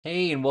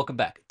Hey, and welcome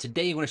back.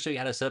 Today, I'm going to show you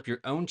how to set up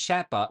your own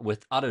chatbot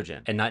with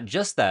AutoGen. And not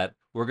just that,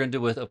 we're going to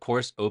do with, of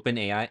course,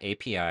 OpenAI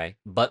API,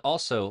 but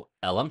also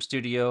LM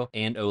Studio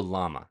and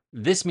Ollama.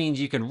 This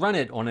means you can run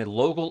it on a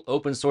local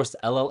open source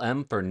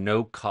LLM for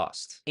no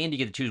cost. And you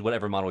get to choose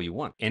whatever model you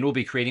want. And we'll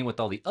be creating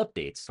with all the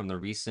updates from the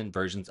recent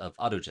versions of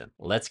AutoGen.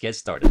 Let's get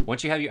started.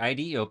 Once you have your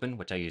IDE open,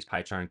 which I use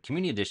PyCharm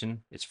Community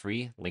Edition, it's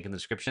free, link in the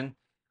description.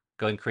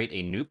 Go ahead and create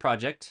a new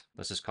project.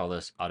 Let's just call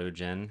this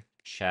AutoGen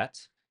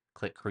Chat.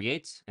 Click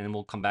create, and then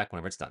we'll come back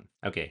whenever it's done.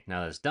 Okay,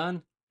 now that it's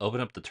done,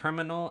 open up the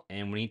terminal,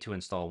 and we need to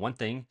install one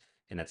thing,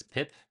 and that's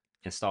pip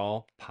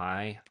install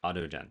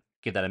PyAutoGen.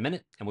 Give that a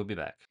minute, and we'll be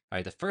back. All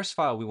right, the first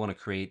file we want to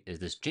create is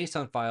this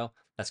JSON file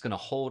that's going to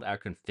hold our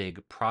config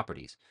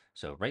properties.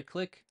 So right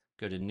click,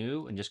 go to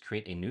new, and just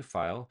create a new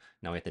file.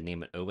 Now we have to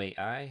name it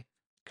OAI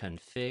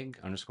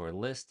config underscore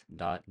list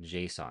dot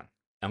JSON.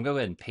 I'm going to go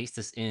ahead and paste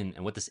this in,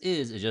 and what this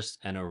is just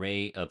an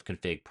array of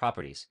config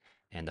properties.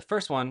 And the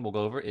first one we'll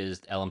go over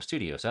is LM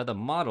Studio. So I have the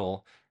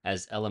model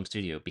as LM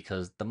Studio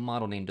because the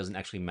model name doesn't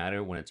actually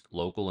matter when it's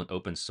local and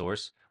open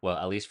source. Well,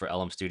 at least for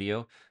LM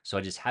Studio. So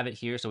I just have it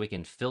here so we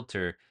can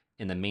filter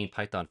in the main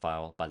Python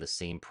file by the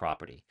same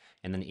property.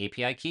 And then the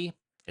API key,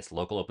 it's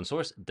local open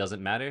source,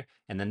 doesn't matter.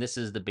 And then this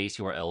is the base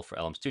URL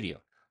for LM Studio.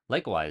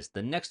 Likewise,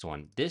 the next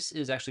one, this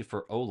is actually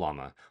for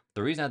Ollama.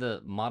 The reason I have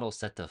the model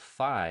set to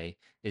phi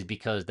is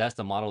because that's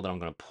the model that I'm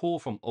going to pull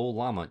from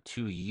Ollama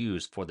to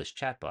use for this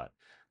chatbot.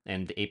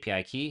 And the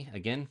API key,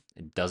 again,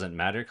 it doesn't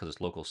matter because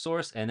it's local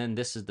source. And then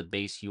this is the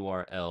base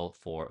URL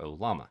for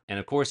Ollama. And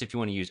of course, if you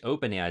want to use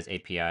OpenAI's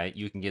API,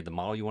 you can give the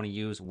model you want to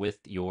use with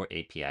your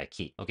API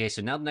key. Okay,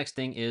 so now the next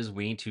thing is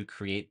we need to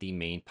create the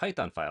main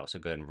Python file. So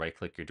go ahead and right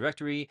click your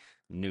directory,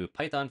 new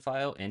Python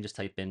file, and just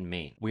type in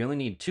main. We only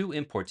need two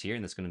imports here,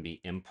 and that's going to be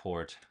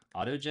import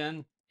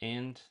AutoGen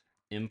and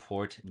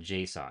import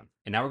JSON.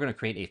 And now we're going to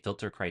create a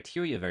filter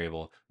criteria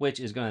variable, which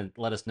is going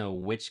to let us know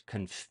which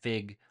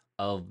config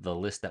of the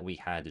list that we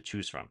had to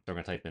choose from. So we're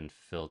going to type in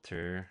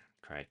filter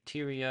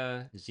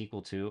criteria is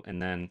equal to,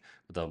 and then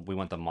we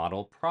want the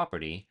model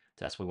property.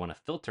 That's what we want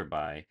to filter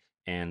by.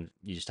 And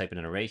you just type in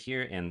an array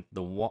here, and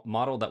the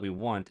model that we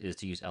want is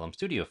to use LM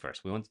Studio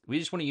first. We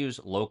just want to use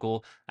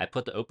local. I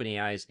put the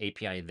OpenAI's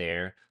API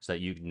there so that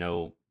you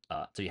know,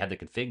 so you have the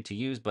config to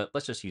use, but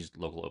let's just use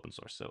local open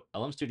source. So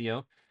LM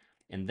Studio,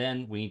 and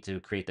then we need to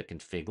create the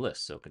config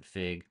list. So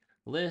config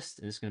list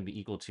is going to be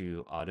equal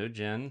to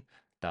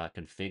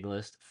autogen.config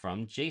list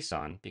from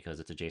JSON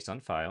because it's a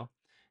JSON file.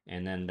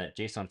 And then that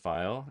JSON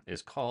file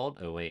is called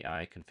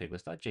OAI config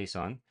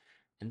list.json.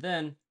 And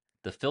then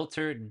the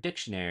filter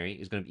dictionary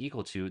is going to be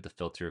equal to the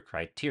filter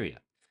criteria.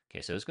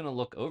 Okay, so it's going to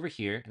look over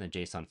here in the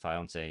JSON file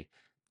and say,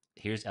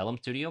 here's LM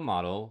Studio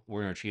model.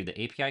 We're going to retrieve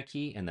the API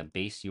key and the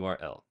base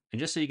URL. And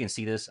just so you can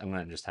see this, I'm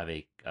going to just have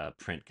a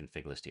print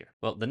config list here.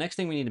 Well, the next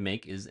thing we need to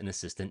make is an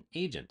assistant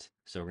agent.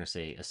 So we're going to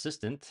say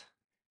assistant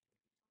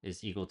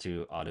is equal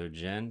to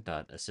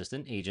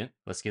autogen.assistant agent.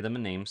 Let's give them a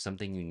name,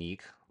 something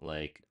unique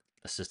like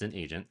assistant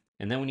agent.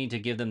 And then we need to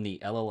give them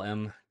the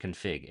LLM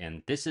config.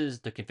 And this is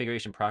the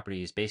configuration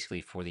properties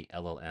basically for the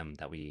LLM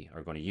that we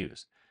are going to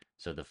use.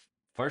 So the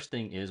first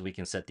thing is we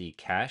can set the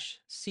cache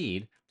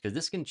seed because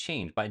this can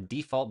change. By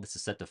default, this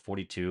is set to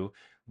 42.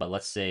 But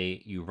let's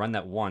say you run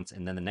that once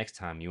and then the next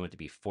time you want it to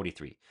be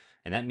 43.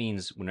 And that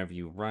means whenever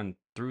you run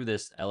through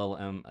this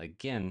LLM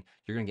again,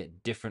 you're going to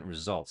get different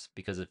results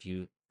because if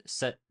you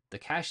set the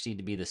cache seed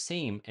to be the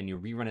same and you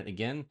rerun it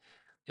again,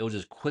 it'll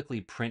just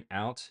quickly print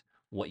out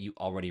what you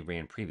already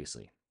ran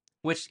previously,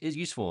 which is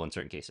useful in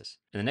certain cases.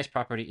 And the next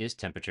property is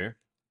temperature.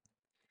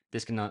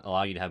 This can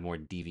allow you to have more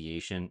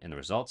deviation in the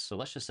results. So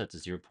let's just set to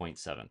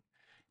 0.7. And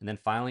then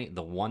finally,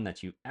 the one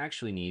that you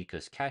actually need,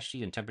 because cache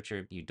seed and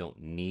temperature you don't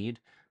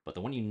need, but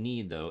the one you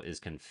need though is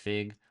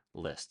config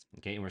list.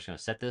 Okay, and we're just going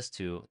to set this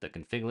to the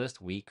config list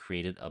we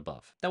created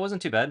above. That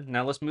wasn't too bad.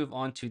 Now let's move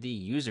on to the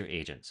user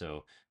agent.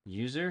 So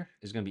user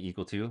is going to be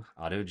equal to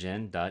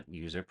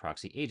autogen.user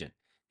proxy agent.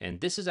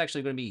 And this is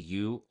actually going to be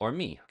you or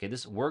me. Okay,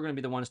 we're going to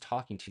be the ones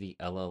talking to the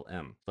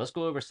LLM. Let's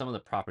go over some of the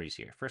properties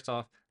here. First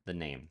off, the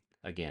name.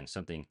 Again,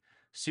 something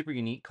super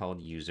unique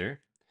called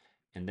user.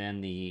 And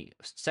then the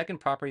second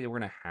property that we're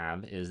going to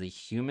have is the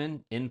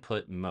human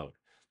input mode.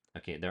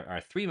 Okay, there are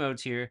three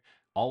modes here: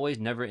 always,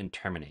 never, and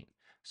terminate.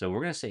 So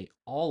we're going to say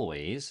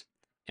always.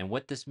 And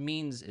what this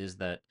means is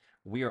that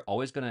we are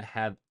always going to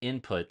have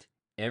input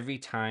every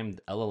time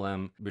the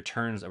LLM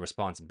returns a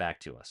response back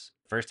to us.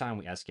 First time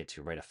we ask it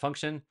to write a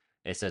function,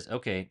 it says,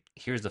 okay,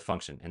 here's the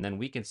function. And then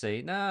we can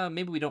say, nah,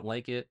 maybe we don't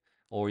like it.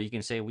 Or you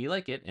can say we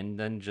like it and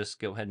then just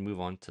go ahead and move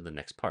on to the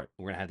next part.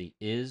 We're going to have the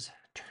is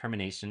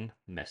termination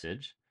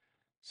message.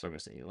 So we're going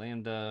to say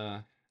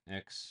lambda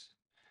x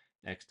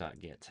dot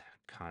get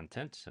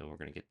content. So we're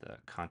going to get the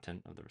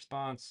content of the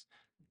response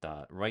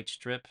dot write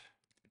strip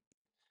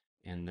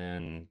and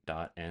then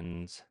dot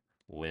ends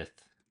with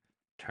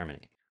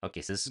terminate.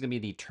 Okay, so this is going to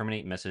be the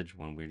terminate message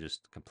when we're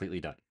just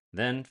completely done.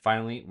 Then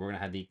finally, we're going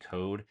to have the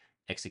code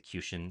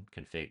execution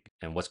config.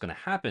 And what's going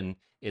to happen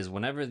is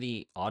whenever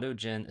the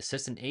AutoGen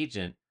assistant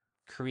agent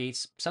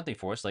creates something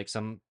for us, like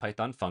some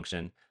Python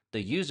function,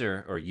 the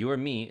user, or you or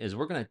me, is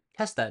we're going to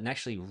test that and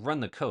actually run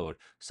the code.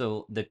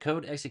 So the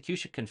code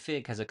execution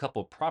config has a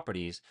couple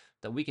properties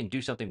that we can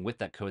do something with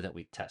that code that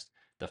we test.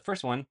 The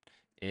first one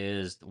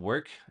is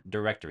work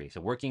directory. So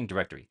working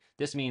directory.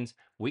 This means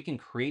we can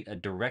create a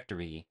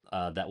directory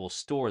that will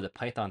store the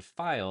Python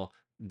file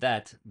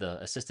that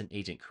the assistant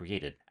agent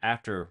created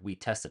after we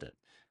tested it.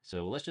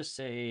 So let's just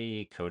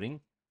say coding.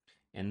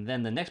 And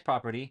then the next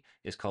property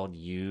is called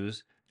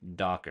use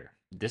Docker.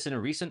 This, in a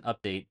recent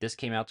update, this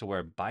came out to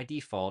where by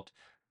default,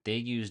 they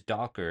use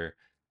Docker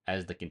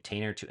as the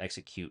container to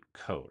execute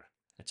code.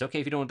 It's okay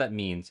if you don't know what that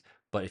means,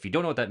 but if you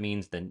don't know what that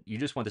means, then you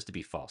just want this to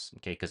be false,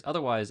 okay? Because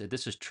otherwise, if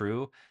this is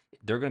true,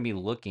 they're going to be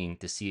looking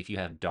to see if you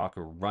have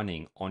Docker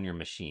running on your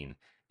machine.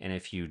 And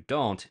if you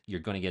don't,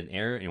 you're going to get an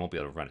error and you won't be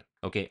able to run it.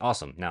 Okay,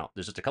 awesome. Now,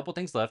 there's just a couple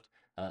things left.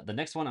 The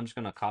next one, I'm just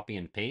going to copy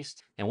and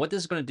paste. And what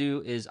this is going to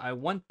do is I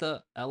want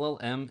the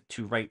LLM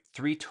to write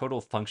 3 total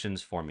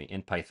functions for me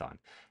in Python.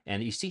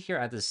 And you see here,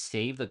 I have to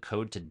save the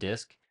code to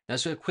disk. Now, I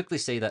just going to quickly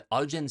say that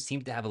AutoGen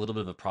seems to have a little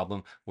bit of a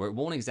problem where it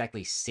won't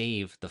exactly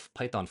save the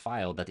Python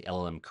file that the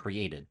LLM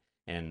created.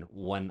 And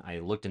when I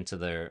looked into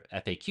their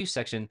FAQ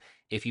section,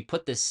 if you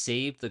put this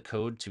save the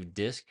code to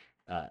disk,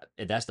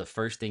 that's the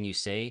first thing you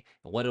say.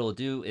 What it'll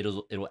do,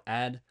 it'll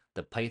add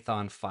the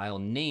Python file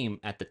name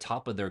at the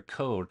top of their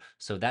code.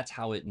 So that's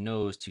how it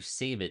knows to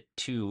save it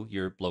to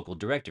your local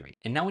directory.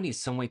 And now we need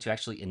some way to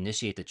actually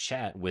initiate the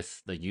chat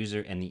with the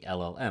user and the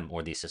LLM,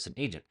 or the assistant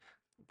agent.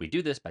 We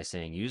do this by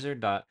saying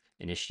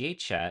user.initiate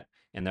chat,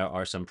 and there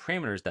are some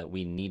parameters that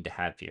we need to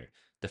have here.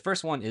 The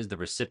first one is the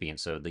recipient.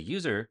 So the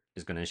user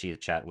is going to initiate a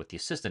chat with the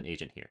assistant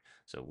agent here.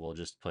 So we'll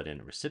just put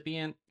in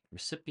recipient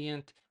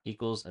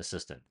equals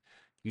assistant.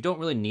 You don't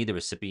really need the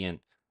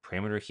recipient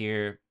parameter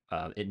here.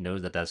 It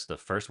knows that that's the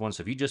first one.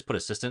 So if you just put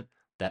assistant,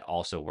 that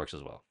also works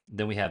as well.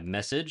 Then we have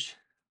message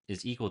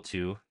is equal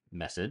to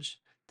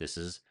message. This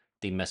is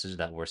the message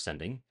that we're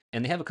sending.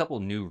 And they have a couple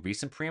new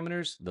recent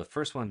parameters. The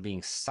first one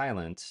being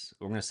silent.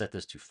 We're going to set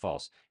this to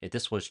false. If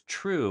this was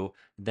true,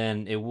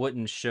 then it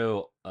wouldn't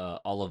show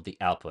all of the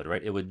output,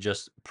 right? It would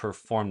just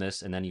perform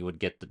this, and then you would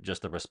get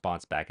just the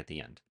response back at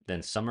the end.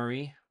 Then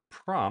summary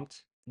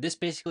prompt. This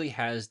basically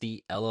has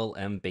the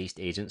LLM based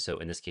agent, so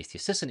in this case, the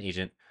assistant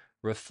agent,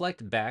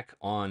 reflect back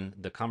on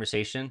the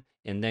conversation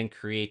and then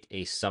create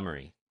a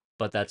summary.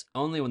 But that's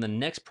only when the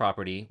next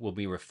property will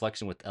be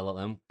reflection with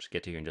LLM, which I'll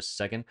get to here in just a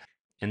second.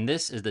 And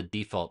this is the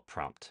default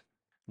prompt,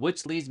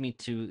 which leads me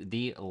to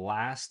the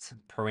last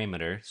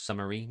parameter,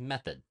 summary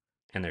method.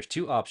 And there's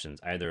two options,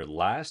 either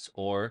last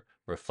or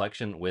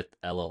reflection with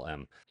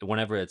LLM.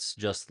 Whenever it's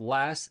just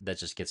last, that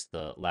just gets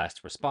the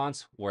last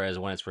response. Whereas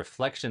when it's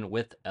reflection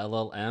with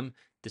LLM,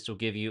 this will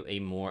give you a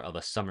more of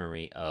a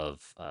summary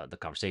of the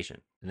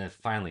conversation. And then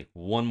finally,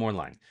 one more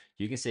line.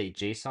 You can say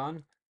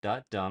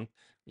json.dump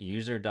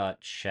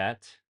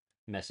user.chat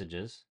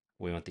messages.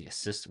 We want the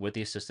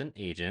assistant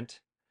agent.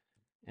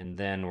 And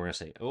then we're going to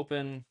say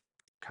open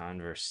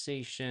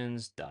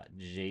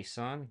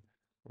conversations.json,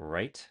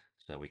 right?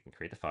 So that we can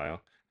create the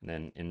file, and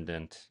then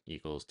indent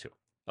equals 2.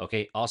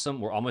 Okay, awesome.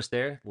 We're almost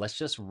there. Let's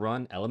just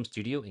run LM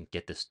Studio and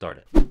get this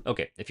started.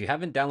 Okay, if you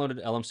haven't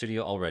downloaded LM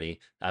Studio already,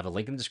 I have a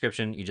link in the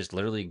description. You just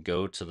literally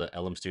go to the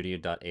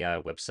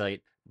lmstudio.ai website,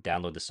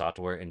 download the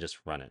software, and just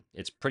run it.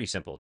 It's pretty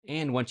simple.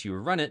 And once you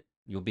run it,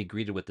 you'll be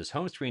greeted with this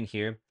home screen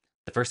here.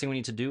 The first thing we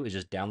need to do is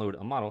just download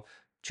a model.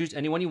 Choose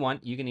anyone you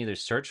want. You can either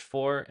search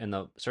for in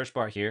the search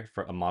bar here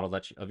for a model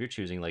of your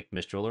choosing, like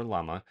Mistral or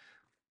Llama,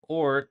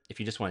 or if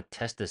you just want to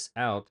test this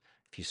out,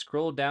 if you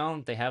scroll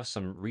down, they have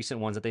some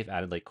recent ones that they've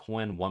added, like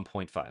Qwen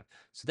 1.5.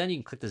 So then you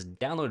can click this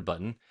download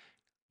button,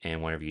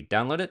 and whenever you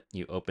download it,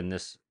 you open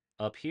this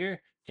up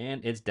here,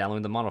 and it's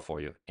downloading the model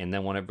for you. And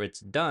then whenever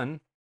it's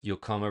done, you'll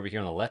come over here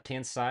on the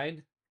left-hand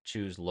side,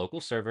 choose local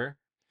server.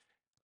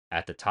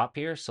 At the top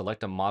here,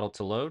 select a model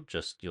to load.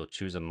 You'll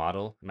choose a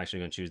model. I'm actually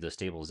going to choose the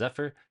stable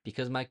Zephyr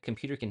because my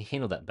computer can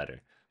handle that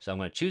better. So I'm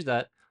going to choose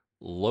that,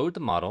 load the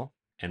model,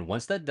 and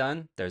once that's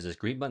done, there's this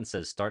green button that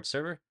says start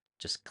server.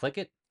 Just click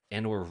it,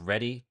 and we're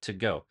ready to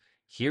go.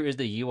 Here is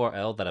the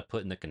URL that I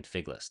put in the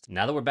config list.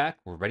 Now that we're back,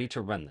 we're ready to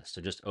run this.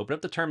 So just open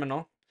up the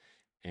terminal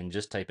and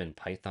just type in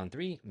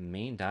python3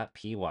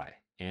 main.py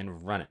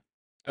and run it.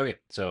 Okay,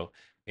 so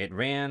it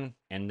ran,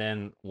 and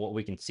then what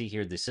we can see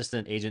here, the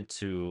assistant agent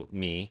to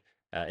me,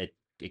 it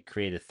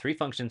created 3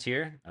 functions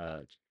here,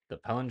 the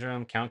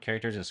palindrome, count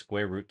characters, and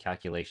square root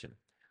calculation.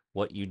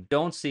 What you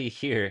don't see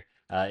here,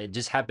 it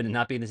just happened to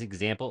not be in this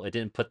example. It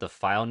didn't put the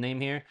file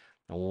name here.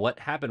 And what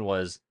happened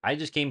was I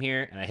just came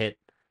here and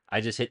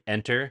I just hit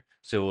enter,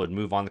 so it would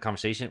move on the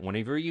conversation.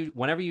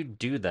 Whenever you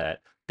do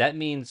that, that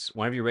means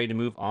whenever you're ready to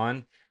move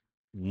on,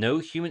 no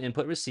human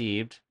input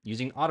received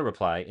using auto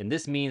reply. And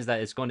this means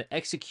that it's going to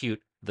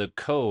execute the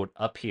code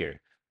up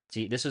here.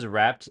 See, this is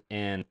wrapped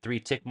in 3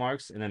 tick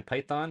marks and then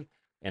Python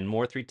and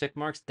more 3 tick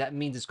marks. That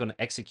means it's going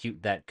to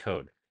execute that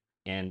code.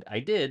 And I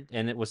did,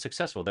 and it was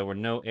successful. There were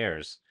no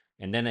errors.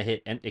 And then I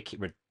hit, and it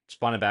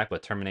responded back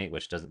with terminate,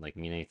 which doesn't like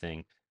mean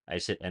anything. I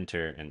just hit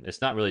enter, and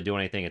it's not really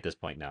doing anything at this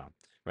point now,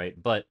 right?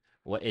 But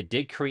what it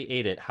did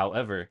create it,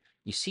 however,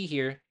 you see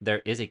here,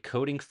 there is a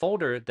coding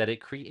folder that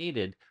it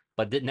created,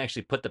 but didn't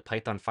actually put the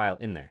Python file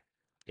in there.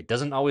 It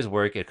doesn't always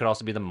work. It could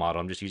also be the model.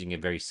 I'm just using a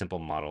very simple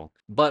model,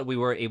 but we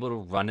were able to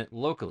run it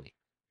locally.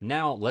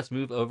 Now let's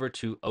move over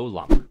to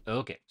Ollama.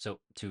 Okay, so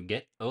to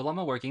get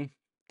Ollama working,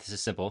 this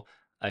is simple.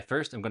 I'm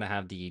going to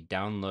have the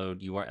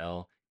download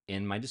URL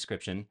in my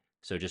description.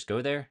 So just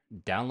go there,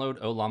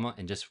 download Ollama,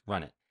 and just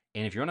run it.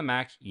 And if you're on a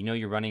Mac, you know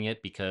you're running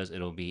it because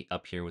it'll be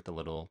up here with the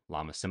little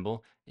llama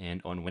symbol.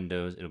 And on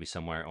Windows, it'll be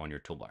somewhere on your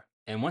toolbar.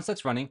 And once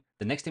that's running,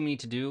 the next thing we need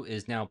to do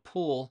is now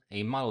pull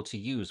a model to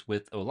use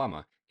with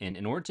Ollama. And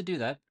in order to do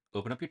that,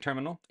 open up your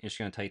terminal. You're just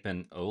going to type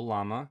in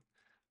Ollama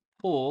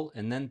pull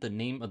and then the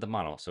name of the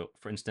model. So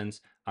for instance,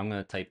 I'm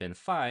going to type in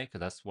phi because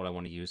that's what I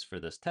want to use for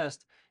this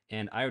test.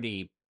 And I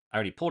already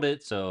pulled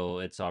it, so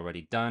it's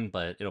already done,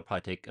 but it'll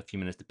probably take a few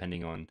minutes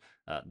depending on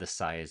the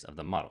size of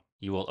the model.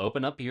 You will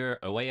open up your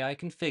OAI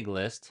config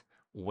list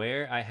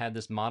where I had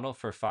this model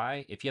for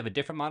phi. If you have a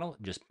different model,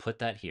 just put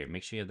that here.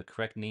 Make sure you have the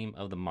correct name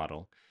of the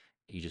model.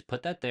 You just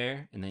put that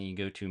there, and then you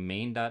go to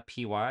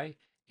main.py,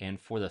 and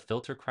for the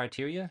filter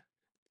criteria,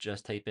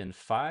 just type in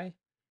phi,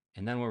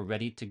 and then we're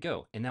ready to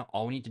go. And now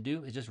all we need to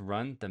do is just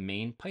run the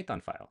main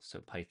Python file. So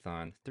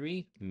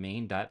python3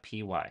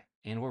 main.py,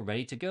 and we're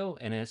ready to go.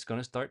 And it's going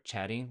to start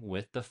chatting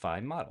with the phi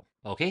model.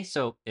 Okay,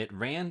 so it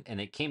ran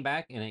and it came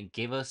back and it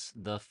gave us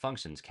the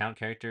functions. Count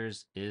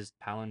characters, is,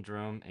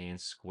 palindrome, and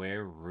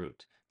square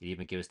root. It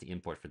even gave us the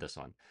import for this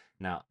one.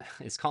 Now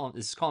this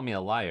is calling me a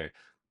liar,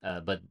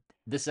 but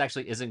this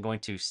actually isn't going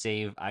to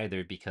save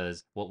either,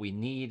 because what we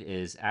need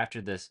is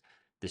after this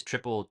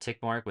triple tick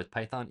mark with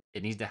Python,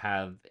 it needs to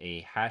have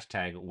a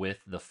hashtag with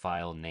the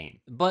file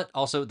name. But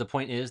also the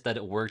point is that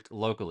it worked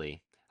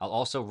locally. I'll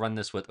also run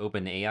this with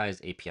OpenAI's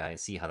API and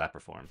see how that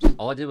performs.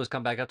 All I did was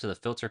come back up to the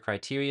filter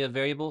criteria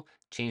variable,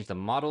 change the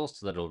model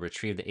so that it'll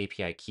retrieve the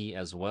API key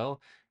as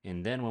well.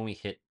 And then when we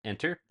hit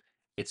enter,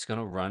 it's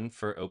gonna run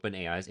for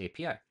OpenAI's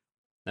API.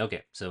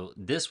 Okay, so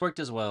this worked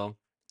as well.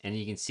 And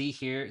you can see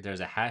here,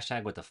 there's a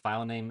hashtag with the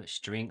file name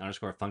string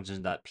underscore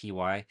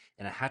functions.py.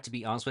 And I have to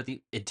be honest with you,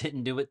 it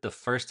didn't do it the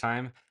first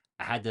time.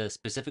 I had to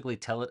specifically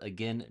tell it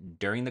again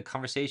during the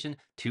conversation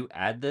to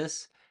add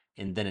this,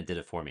 and then it did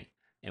it for me.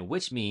 And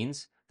which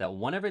means that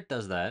whenever it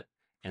does that,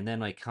 and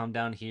then I come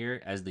down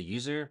here as the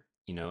user,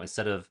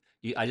 instead of,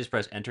 I just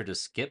press enter to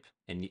skip,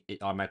 and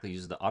it automatically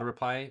uses the auto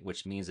reply,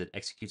 which means it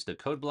executes the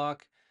code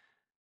block.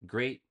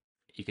 Great.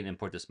 You can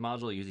import this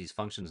module, use these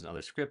functions and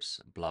other scripts,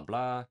 blah,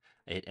 blah.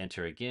 I hit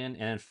enter again.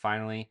 And then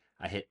finally,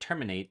 I hit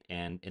terminate.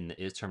 And in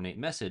the is terminate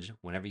message,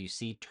 whenever you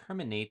see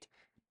terminate,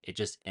 it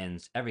just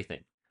ends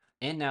everything.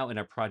 And now in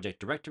our project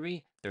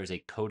directory, there's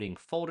a coding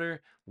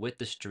folder with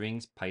the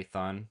strings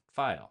Python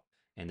file.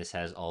 And this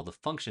has all the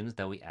functions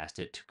that we asked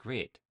it to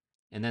create.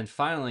 And then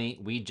finally,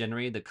 we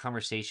generated the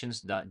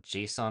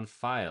conversations.json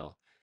file.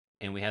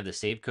 And we have the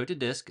save code to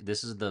disk.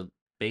 This is the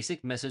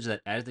basic message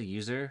that as the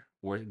user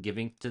we're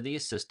giving to the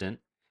assistant.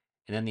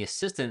 And then the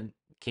assistant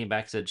came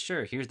back and said,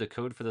 sure, here's the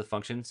code for the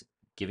functions,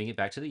 giving it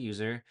back to the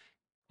user.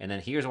 And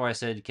then here's where I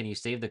said, can you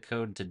save the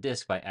code to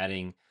disk by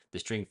adding the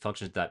string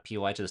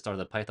functions.py to the start of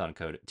the Python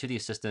code to the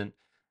assistant,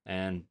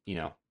 and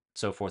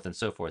so forth and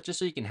so forth, just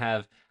so you can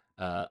have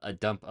a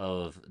dump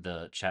of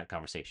the chat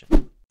conversation.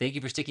 Thank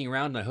you for sticking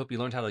around, and I hope you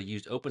learned how to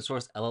use open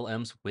source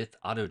LLMs with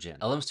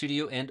AutoGen. LM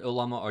Studio and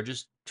Ollama are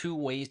just two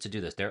ways to do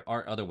this. There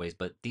are other ways,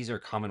 but these are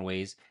common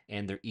ways,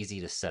 and they're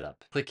easy to set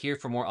up. Click here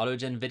for more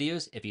AutoGen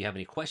videos. If you have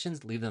any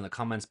questions, leave them in the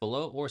comments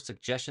below, or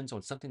suggestions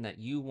on something that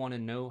you want to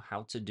know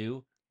how to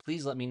do,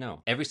 please let me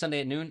know. Every Sunday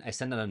at noon, I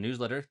send out a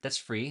newsletter that's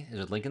free.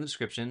 There's a link in the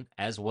description,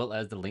 as well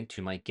as the link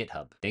to my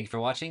GitHub. Thank you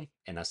for watching,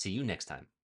 and I'll see you next time.